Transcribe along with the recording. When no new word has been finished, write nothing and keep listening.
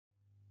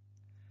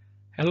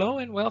Hello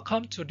and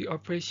welcome to the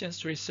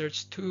Operations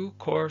Research 2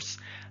 course,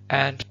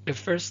 and the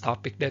first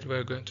topic that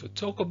we're going to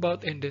talk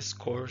about in this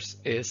course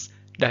is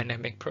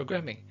dynamic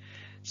programming.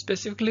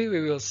 Specifically,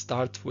 we will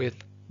start with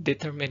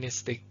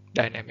deterministic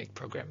dynamic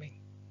programming.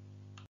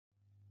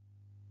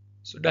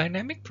 So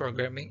dynamic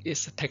programming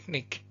is a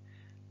technique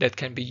that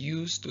can be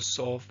used to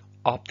solve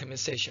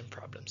optimization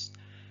problems.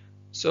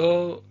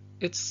 So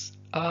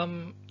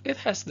it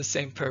has the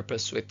same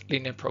purpose with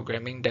linear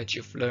programming that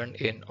you've learned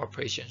in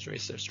Operations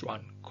Research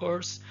 1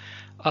 course.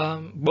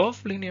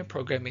 Both linear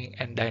programming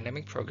and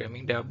dynamic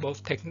programming, they are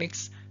both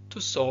techniques to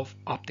solve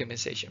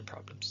optimization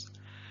problems.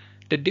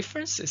 The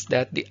difference is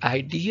that the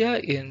idea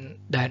in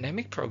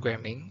dynamic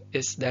programming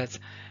is that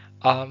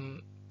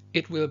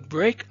it will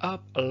break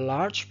up a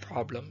large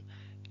problem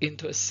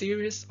into a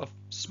series of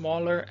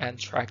smaller and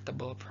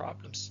tractable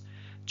problems.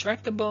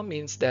 Tractable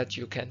means that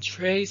you can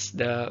trace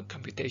the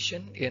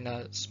computation in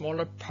a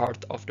smaller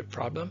part of the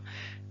problem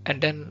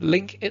and then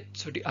link it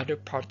to the other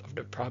part of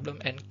the problem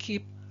and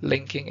keep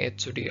linking it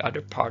to the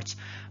other parts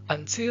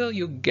until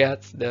you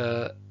get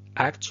the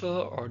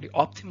actual or the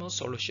optimal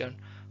solution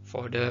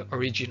for the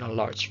original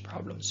large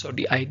problem. So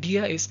the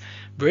idea is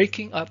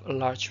breaking up a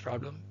large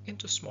problem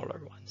into smaller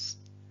ones.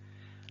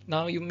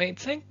 Now you may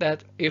think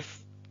that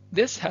if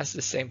this has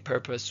the same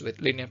purpose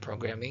with linear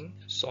programming,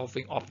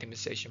 solving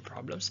optimization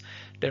problems,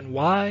 then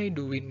why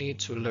do we need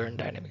to learn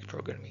dynamic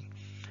programming?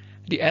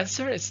 The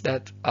answer is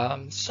that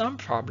some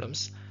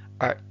problems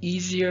are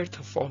easier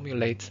to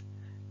formulate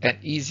and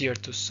easier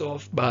to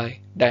solve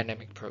by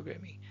dynamic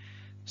programming.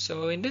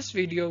 So in this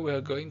video, we're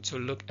going to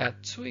look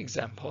at two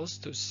examples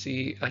to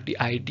see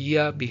the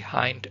idea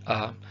behind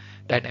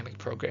dynamic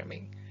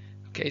programming.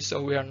 Okay,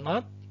 so we are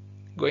not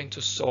going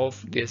to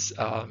solve these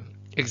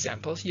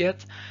examples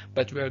yet,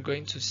 but we are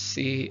going to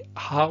see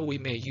how we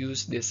may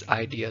use this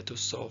idea to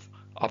solve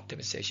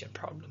optimization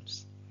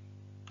problems.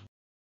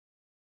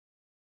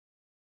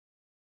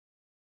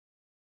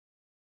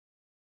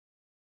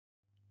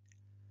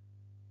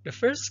 The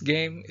first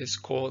game is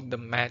called the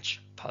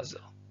match puzzle.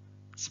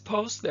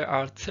 Suppose there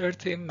are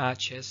 30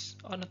 matches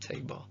on a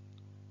table.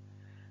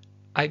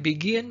 I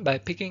begin by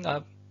picking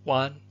up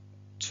 1,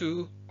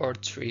 2, or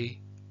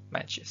 3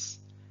 matches.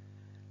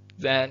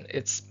 Then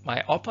it's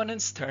my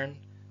opponent's turn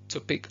to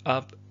pick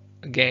up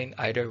again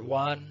either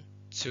 1,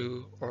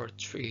 2, or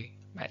 3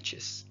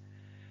 matches.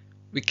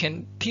 We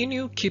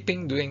continue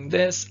keeping doing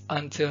this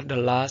until the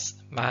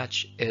last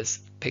match is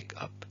picked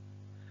up.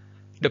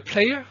 The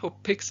player who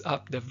picks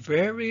up the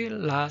very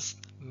last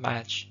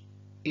match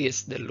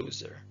is the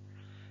loser.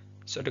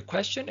 So the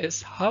question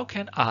is, how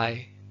can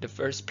I, the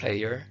first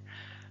player,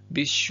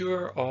 be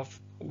sure of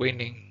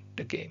winning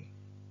the game?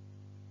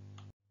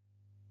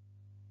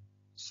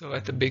 So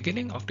at the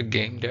beginning of the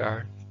game, there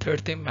are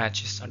 30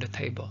 matches on the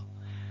table,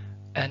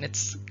 and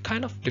it's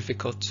kind of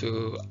difficult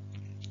to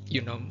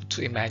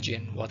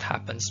imagine what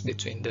happens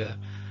between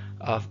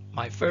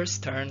my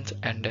first turn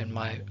and then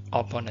my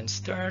opponent's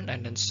turn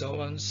and then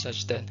so on,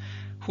 such that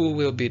who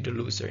will be the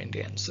loser in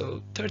the end.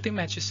 So 30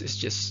 matches is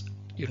just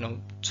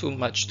too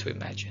much to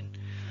imagine.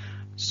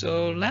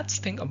 So let's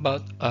think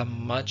about a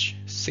much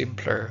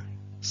simpler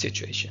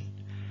situation.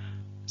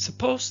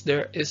 Suppose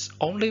there is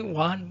only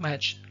one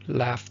match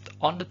left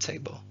on the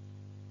table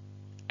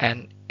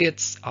and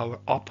it's our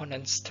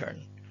opponent's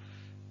turn.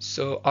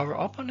 So our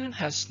opponent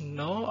has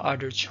no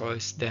other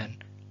choice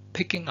than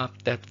picking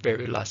up that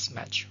very last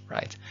match,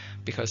 right?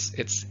 Because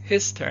it's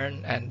his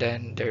turn and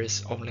then there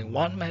is only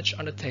one match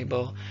on the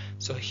table,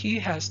 so he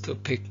has to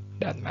pick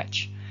that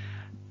match.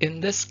 In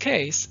this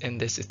case, in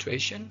this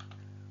situation,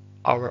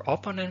 our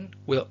opponent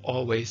will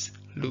always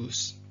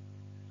lose,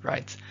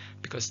 right?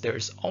 Because there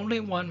is only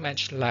one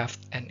match left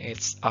and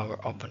it's our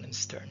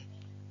opponent's turn.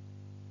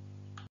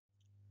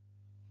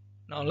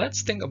 Now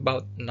let's think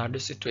about another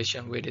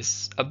situation which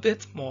is a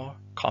bit more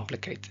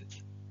complicated.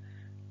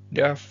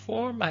 There are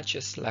 4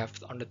 matches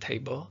left on the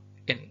table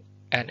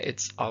and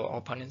it's our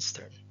opponent's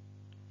turn.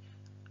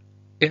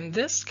 In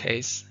this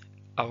case,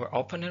 our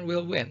opponent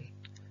will win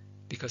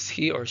because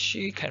he or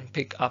she can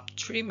pick up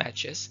 3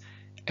 matches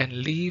and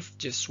leave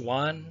just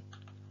one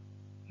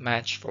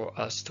match for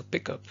us to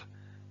pick up,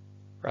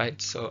 right?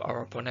 So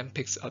our opponent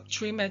picks up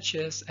 3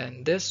 matches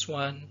and this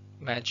one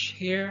match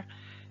here,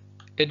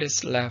 it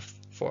is left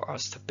for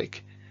us to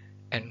pick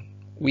and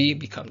we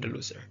become the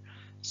loser.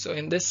 So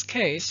in this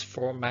case,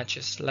 4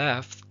 matches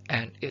left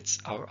and it's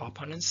our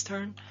opponent's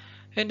turn.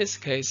 In this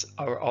case,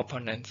 our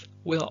opponent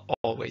will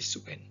always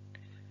win.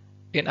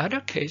 In other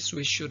case,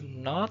 we should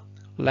not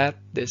let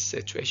this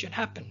situation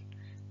happen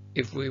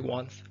if we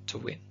want to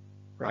win,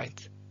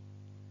 right?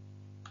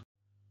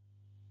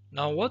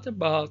 Now what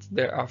about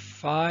there are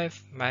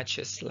 5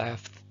 matches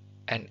left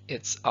and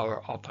it's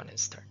our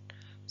opponent's turn?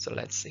 So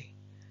let's see.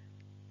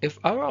 If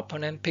our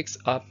opponent picks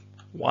up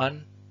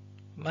 1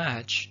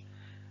 match,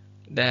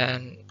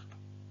 then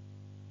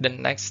the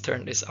next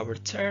turn is our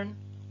turn.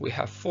 We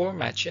have 4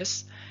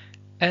 matches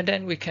and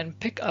then we can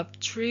pick up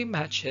 3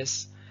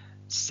 matches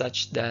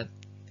such that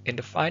in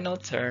the final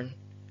turn,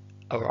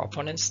 our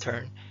opponent's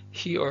turn,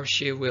 he or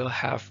she will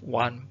have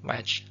one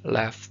match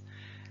left,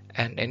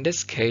 and in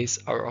this case,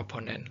 our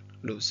opponent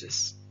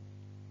loses.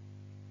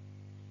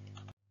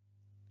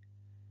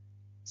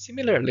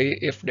 Similarly,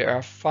 if there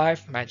are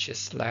 5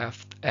 matches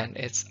left and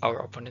it's our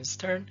opponent's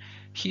turn,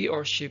 he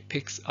or she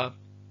picks up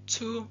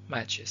 2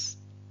 matches.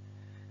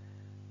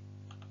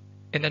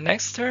 In the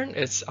next turn,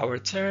 it's our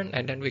turn,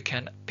 and then we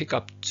can pick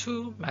up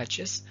 2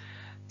 matches,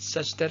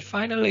 such that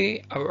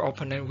finally our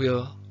opponent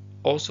will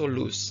also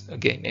lose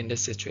again in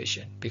this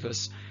situation,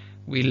 because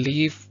we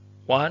leave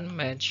 1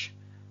 match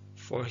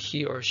for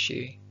he or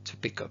she to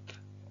pick up.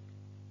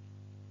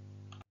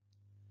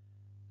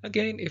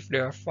 Again, if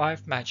there are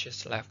 5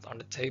 matches left on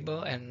the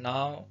table, and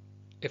now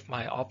if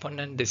my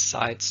opponent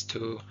decides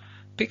to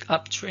pick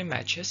up 3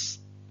 matches,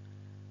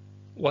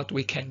 what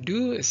we can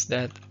do is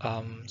that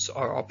so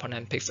our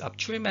opponent picks up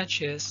 3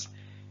 matches,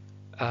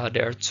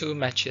 there are 2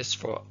 matches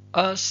for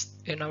us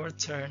in our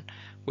turn,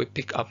 we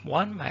pick up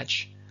 1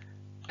 match,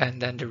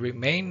 and then the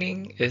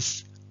remaining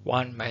is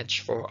 1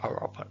 match for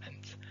our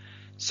opponent.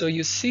 So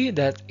you see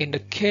that in the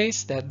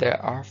case that there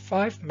are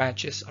 5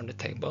 matches on the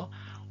table,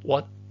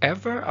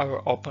 whatever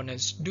our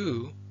opponents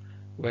do,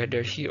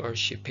 whether he or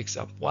she picks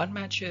up 1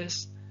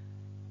 match,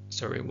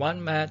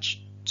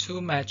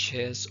 2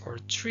 matches, or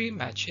 3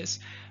 matches,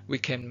 we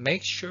can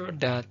make sure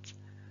that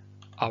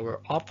our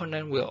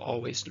opponent will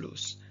always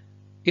lose.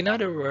 In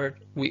other words,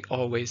 we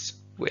always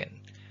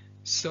win.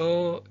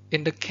 So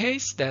in the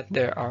case that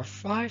there are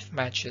 5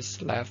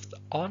 matches left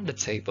on the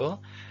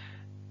table,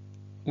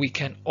 we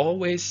can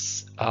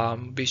always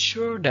be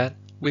sure that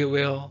we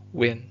will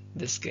win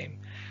this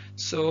game.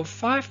 So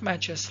 5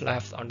 matches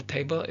left on the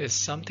table is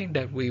something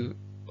that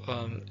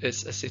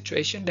is a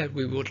situation that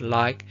we would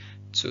like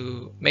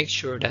to make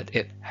sure that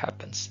it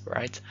happens,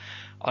 right?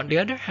 On the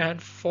other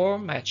hand, 4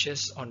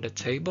 matches on the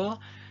table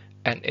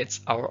and it's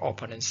our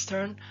opponent's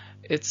turn,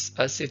 it's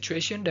a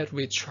situation that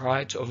we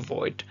try to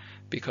avoid,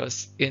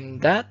 because in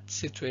that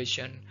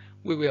situation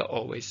we will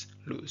always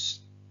lose.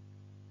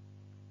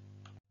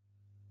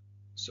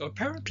 So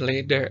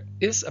apparently there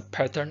is a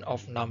pattern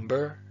of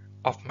number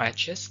of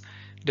matches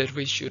that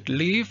we should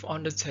leave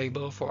on the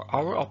table for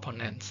our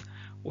opponent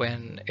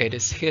when it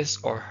is his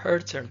or her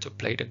turn to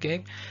play the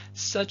game,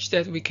 such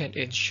that we can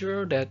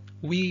ensure that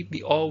we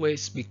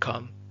always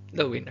become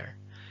the winner.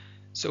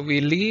 So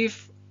we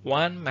leave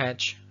 1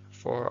 match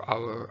for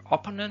our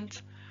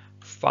opponent,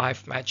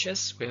 5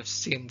 matches, we have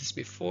seen this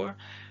before,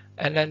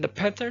 and then the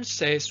pattern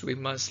says we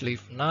must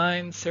leave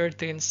 9,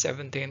 13,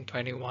 17,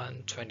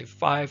 21,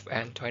 25,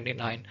 and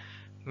 29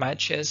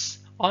 matches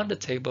on the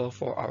table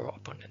for our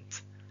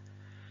opponent.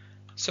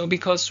 So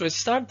because we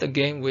start the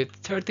game with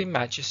 30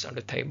 matches on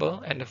the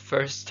table and the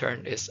first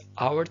turn is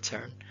our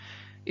turn,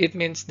 it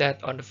means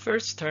that on the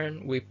first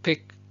turn we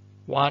pick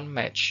 1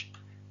 match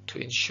to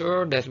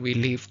ensure that we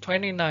leave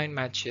 29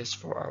 matches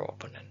for our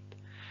opponent.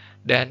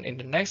 Then in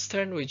the next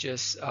turn we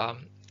just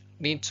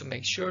need to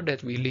make sure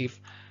that we leave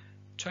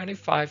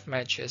 25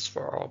 matches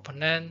for our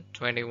opponent,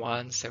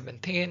 21,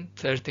 17,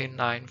 13,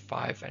 9,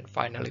 5, and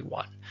finally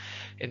 1.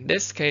 In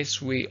this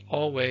case, we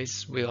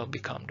always will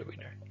become the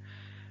winner.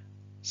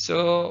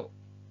 So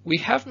we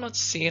have not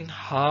seen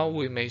how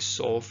we may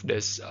solve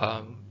this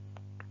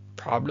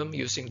problem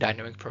using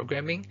dynamic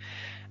programming,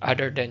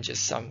 other than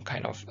just some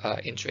kind of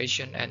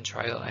iteration and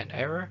trial and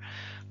error.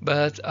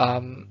 But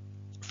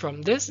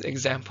from this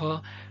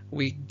example,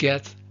 we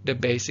get the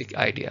basic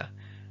idea,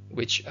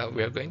 which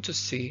we are going to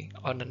see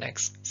on the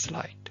next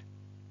slide.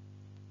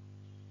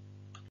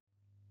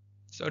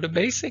 So the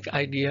basic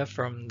idea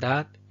from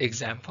that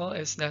example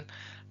is that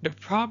the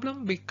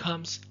problem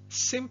becomes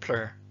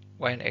simpler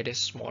when it is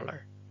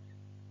smaller,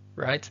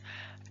 right?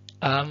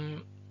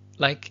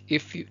 Like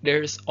if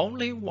there's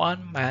only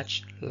 1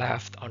 match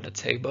left on the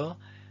table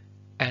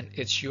and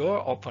it's your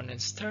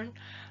opponent's turn,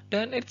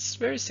 then it's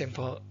very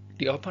simple.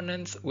 The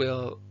opponent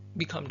will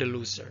become the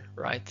loser,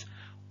 right?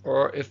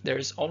 Or if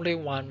there's only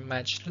 1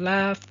 match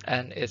left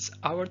and it's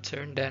our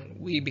turn, then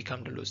we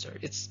become the loser.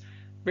 It's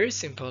very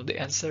simple. The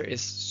answer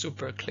is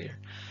super clear.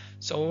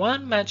 So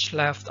 1 match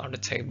left on the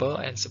table,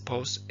 and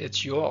suppose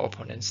it's your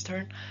opponent's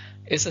turn,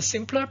 is a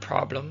simpler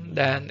problem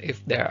than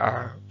if there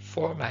are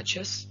 4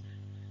 matches,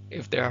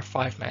 if there are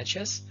 5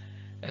 matches,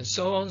 and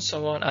so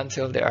on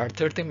until there are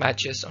 30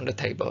 matches on the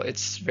table.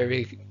 It's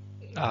very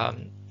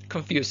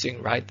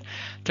confusing, right?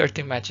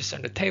 30 matches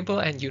on the table,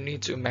 and you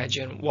need to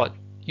imagine what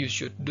you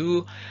should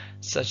do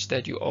such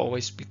that you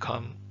always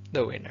become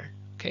the winner.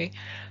 Okay,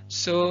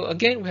 so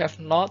again, we have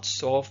not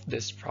solved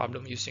this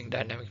problem using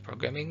dynamic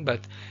programming, but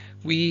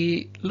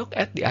we look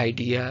at the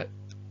idea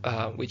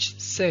which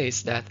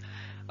says that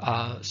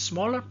a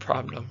smaller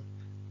problem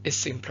is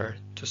simpler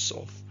to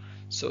solve.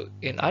 So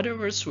in other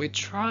words, we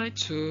try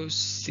to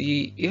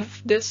see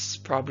if this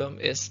problem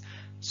is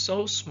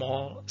so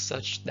small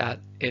such that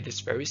it is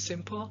very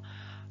simple,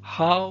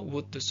 how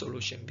would the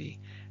solution be?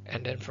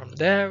 And then from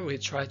there, we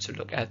try to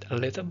look at a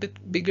little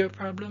bit bigger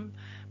problem,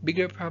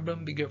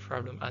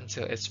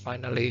 until it's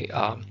finally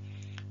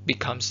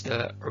becomes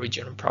the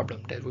original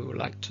problem that we would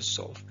like to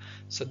solve.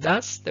 So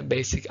that's the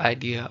basic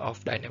idea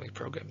of dynamic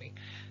programming.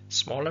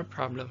 smaller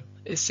problem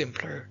is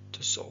simpler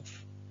to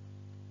solve.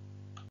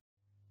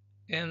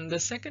 And the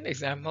second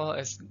example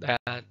is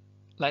that,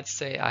 let's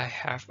say I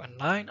have a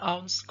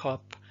 9-ounce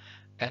cup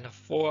and a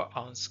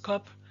 4-ounce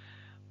cup,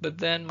 but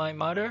then my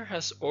mother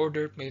has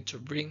ordered me to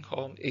bring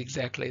home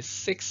exactly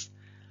 6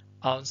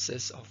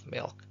 ounces of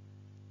milk.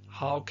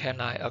 How can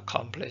I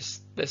accomplish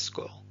this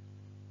goal?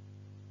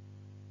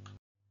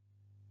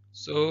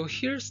 So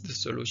here's the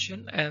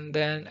solution, and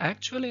then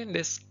actually in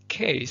this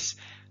case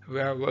we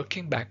are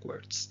working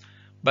backwards.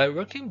 By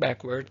working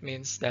backward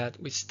means that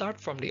we start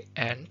from the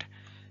end,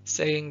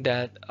 saying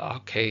that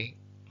okay,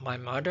 my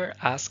mother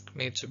asked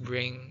me to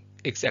bring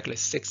exactly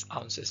 6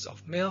 ounces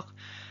of milk,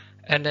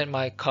 and then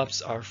my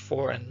cups are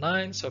 4 and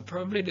 9, so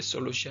probably the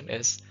solution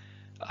is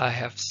I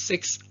have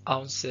 6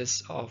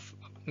 ounces of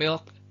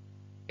milk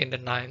in the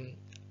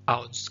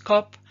 9-ounce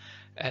cup,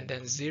 and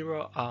then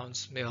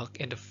 0-ounce milk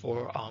in the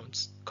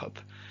 4-ounce cup.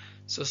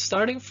 So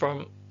starting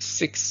from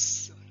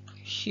 6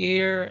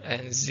 here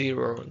and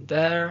 0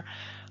 there,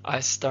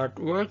 I start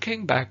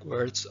working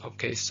backwards.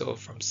 Okay, so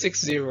from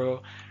 6,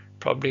 0,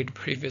 probably the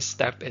previous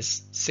step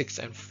is 6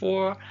 and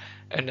 4,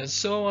 and then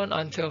so on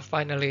until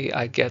finally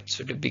I get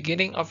to the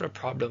beginning of the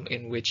problem,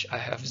 in which I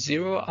have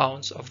 0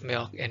 ounce of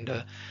milk in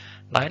the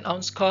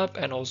 9-ounce cup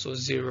and also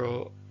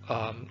 0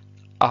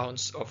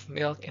 ounce of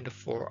milk in the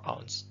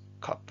 4-ounce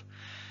cup.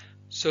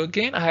 So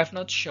again, I have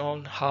not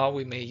shown how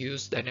we may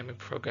use dynamic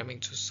programming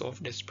to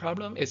solve this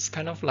problem. It's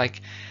kind of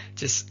like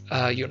just,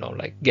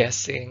 like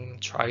guessing,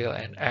 trial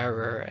and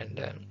error, and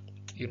then,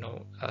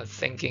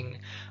 thinking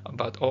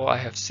about, oh, I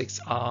have 6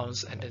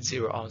 ounce and then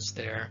 0 ounce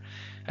there.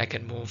 I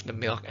can move the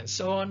milk and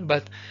so on.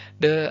 But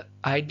the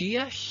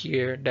idea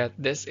here that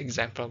this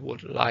example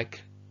would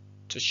like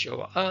to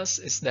show us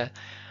is that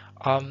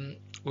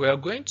we are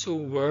going to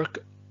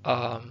work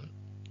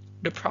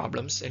the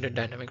problems in the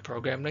dynamic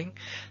programming,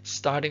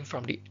 starting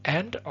from the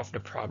end of the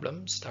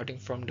problem, starting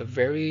from the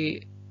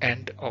very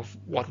end of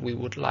what we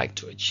would like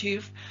to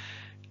achieve,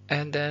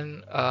 and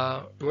then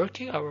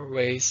working our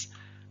ways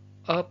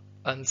up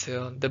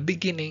until the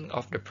beginning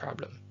of the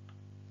problem.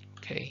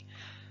 Okay,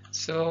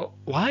 so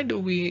why do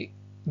we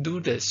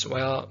do this?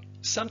 Well,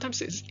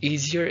 sometimes it's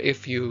easier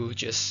if you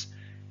just,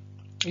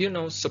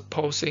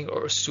 supposing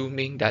or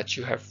assuming that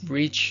you have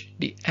reached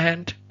the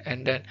end,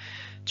 and then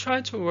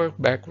try to work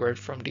backward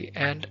from the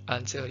end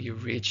until you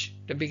reach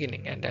the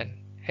beginning, and then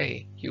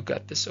hey, you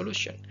got the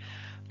solution.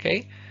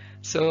 Okay,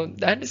 so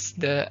that is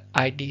the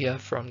idea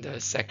from the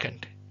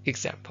second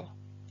example.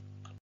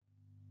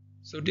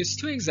 So these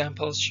two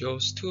examples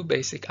shows two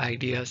basic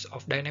ideas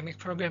of dynamic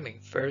programming.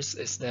 First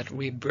is that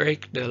we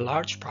break the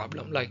large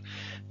problem like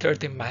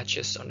 30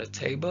 matches on the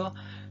table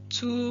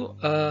to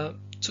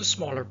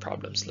smaller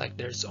problems, like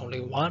there's only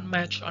 1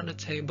 match on the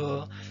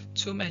table,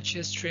 2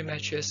 matches, 3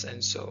 matches,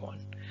 and so on.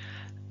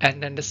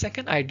 And then the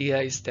second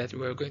idea is that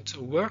we're going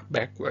to work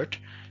backward,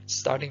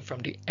 starting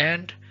from the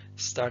end,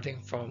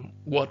 starting from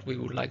what we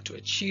would like to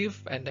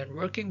achieve, and then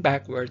working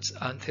backwards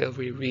until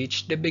we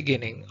reach the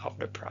beginning of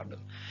the problem.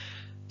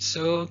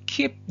 So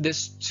keep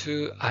these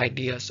two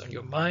ideas on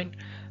your mind,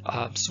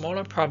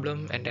 smaller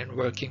problem and then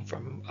working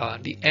from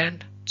the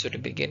end to the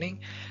beginning,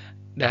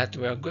 that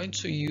we're going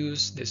to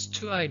use these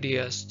two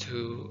ideas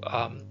to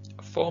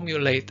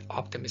formulate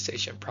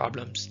optimization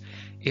problems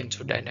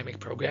into dynamic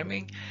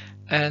programming.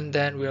 And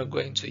then we are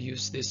going to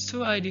use these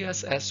two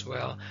ideas as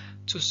well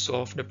to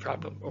solve the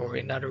problem, or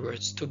in other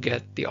words, to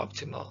get the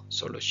optimal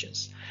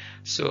solutions.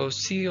 So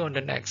see you on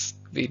the next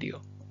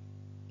video.